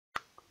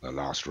the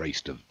last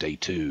race of day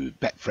 2,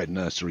 Betfred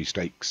Nursery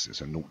Stakes.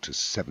 It's a 0 to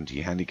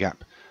 70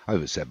 handicap,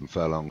 over 7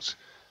 furlongs.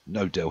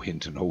 No Del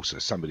Hinton horse, so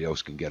somebody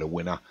else can get a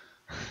winner.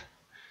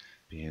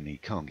 And he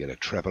can't get a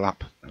treble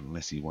up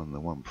unless he won the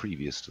one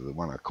previous to the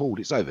one I called.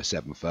 It's over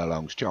 7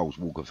 furlongs. Charles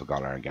Walker for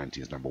Gala Argante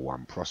is number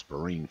 1.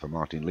 Prosperine for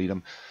Martin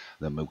Leadham.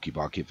 The Milky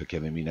Bar Kid for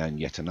Kevin Minan.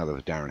 Yet another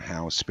for Darren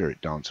Howes.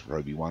 Spirit Dancer for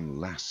Obi-Wan.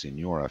 La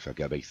Signora for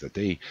Gabatha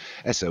D.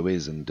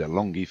 SOIs and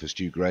DeLonghi for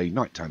Stu Gray.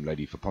 Nighttime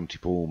Lady for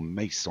Pontypool.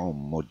 Maison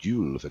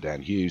Module for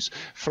Dan Hughes.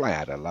 Fly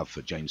Out of Love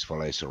for James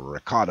Follis.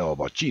 Riccardo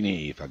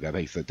Bocchini for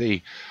Gabatha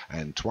D.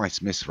 And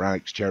Twice Miss for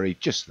Alex Cherry.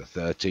 Just the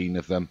 13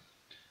 of them.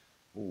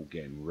 All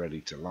getting ready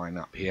to line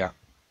up here.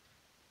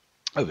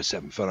 Over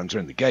 7 furlongs are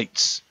in the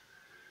gates.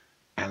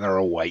 And they're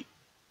away.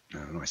 A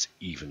nice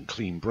even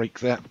clean break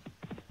there.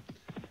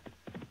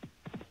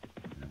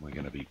 And we're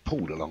going to be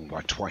pulled along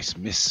by Twice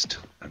Missed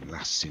and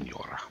La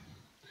Signora.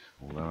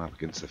 Although up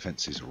against the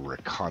fence is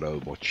Riccardo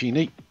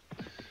Bocchini.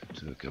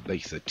 To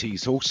Gabatha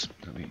T's horse.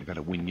 Don't think you've had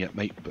a win yet,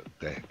 mate, but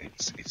there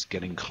it's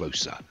getting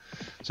closer.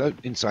 So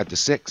inside the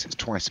 6, it's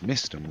Twice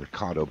Missed and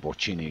Riccardo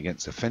Bocchini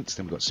against the fence.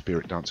 Then we've got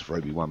Spirit Dancer for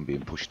Obi-Wan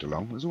being pushed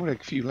along. There's already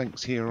a few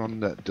lengths here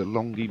on the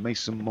DeLonghi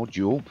Mason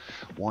Module.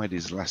 Wide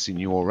is La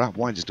Signora.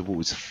 Widest of all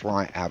is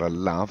Fly Out of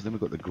Love. Then we've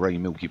got the grey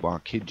Milky Bar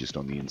Kid just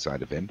on the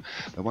inside of him.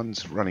 The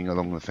ones running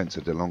along the fence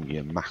are DeLonghi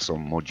and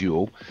Mason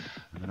Module.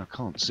 And then I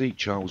can't see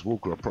Charles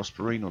Walker or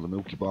Prosperine or the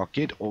Milky Bar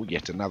Kid or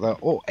yet another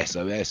or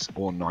SOS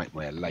or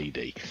Nightmare Lady.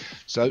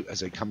 So as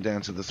they come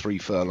down to the 3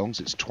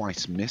 furlongs, it's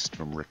Twice Missed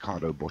from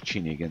Riccardo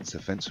Bocchini against the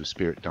fence with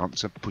Spirit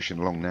Dancer. Pushing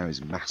along now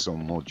is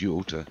Mason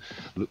Module to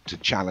look to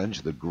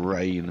challenge. The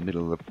grey in the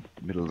middle of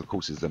the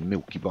course is the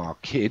Milky Bar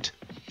Kid.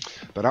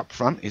 But up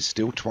front is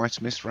still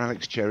Twice Missed for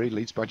Alex Cherry.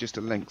 Leads by just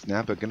a length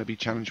now, but going to be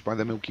challenged by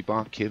the Milky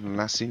Bar Kid and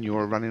La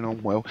Signora running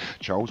on well.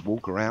 Charles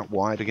Walker out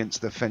wide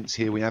against the fence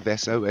here. We have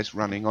SOS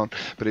running on,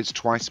 but it's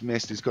Twice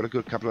Missed. He's got a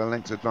good couple of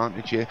lengths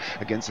advantage here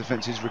against the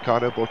fence is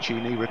Riccardo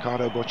Bocchini.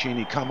 Riccardo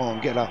Bocchini, come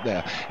on, get up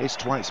there. It's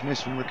Twice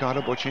Missed from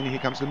Riccardo Bocchini. Here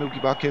comes the Milky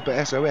Bar Kid,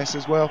 but SOS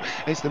as well.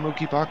 It's the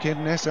Milky Bar Kid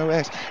and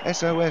SOS.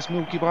 SOS,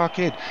 Milky Bar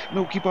Kid.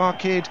 Milky Bar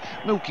Kid.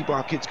 Milky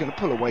Bar Kid's going to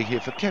pull away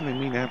here for Kevin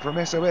Minan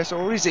from SOS,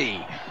 or is he?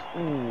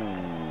 Ooh.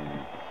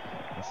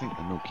 I think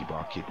the Milky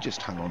Bar Kid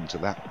just hung on to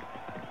that.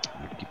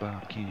 Milky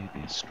Bar Kid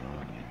is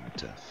strong and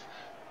tough.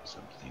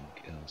 Something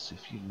else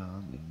if you're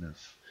long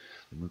enough.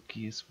 The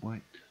Milky is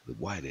white, the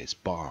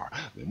whitest bar.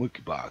 The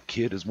Milky Bar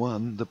Kid has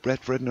won the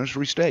Betfred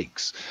Nursery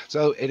Stakes.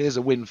 So it is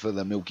a win for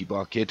the Milky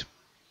Bar Kid.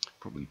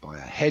 Probably by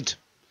a head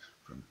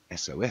from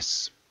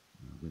SOS.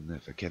 A win there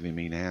for Kevin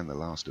Minan, the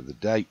last of the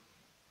day.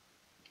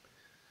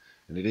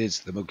 And it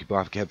is the Milky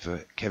Bar Kid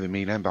for Kevin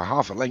Minan by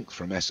half a length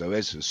from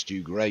SOS for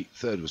Stu Gray.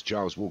 3rd was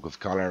Charles Walker for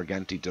Carl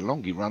Arrogante.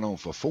 DeLonghi run on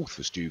for 4th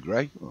for Stu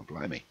Gray. Oh,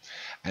 blimey.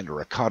 And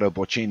Riccardo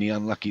Bocchini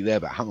unlucky there,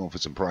 but hung on for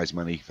some prize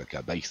money for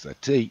Gabatha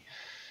T.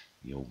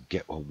 You'll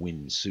get a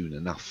win soon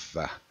enough.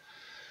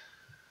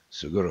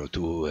 Seguro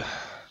tu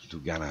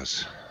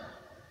ganas.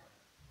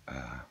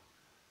 I'll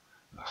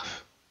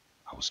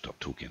stop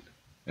talking.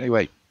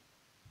 Anyway,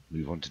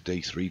 move on to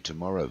day 3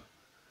 tomorrow.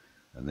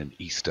 And then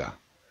Easter.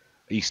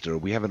 Easter, are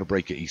we having a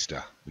break at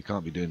Easter? We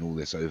can't be doing all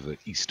this over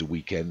Easter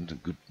weekend, a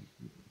good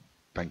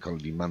bank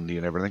holiday Monday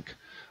and everything.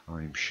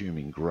 I'm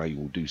assuming Gray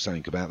will do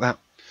something about that,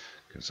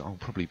 because I'll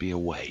probably be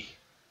away.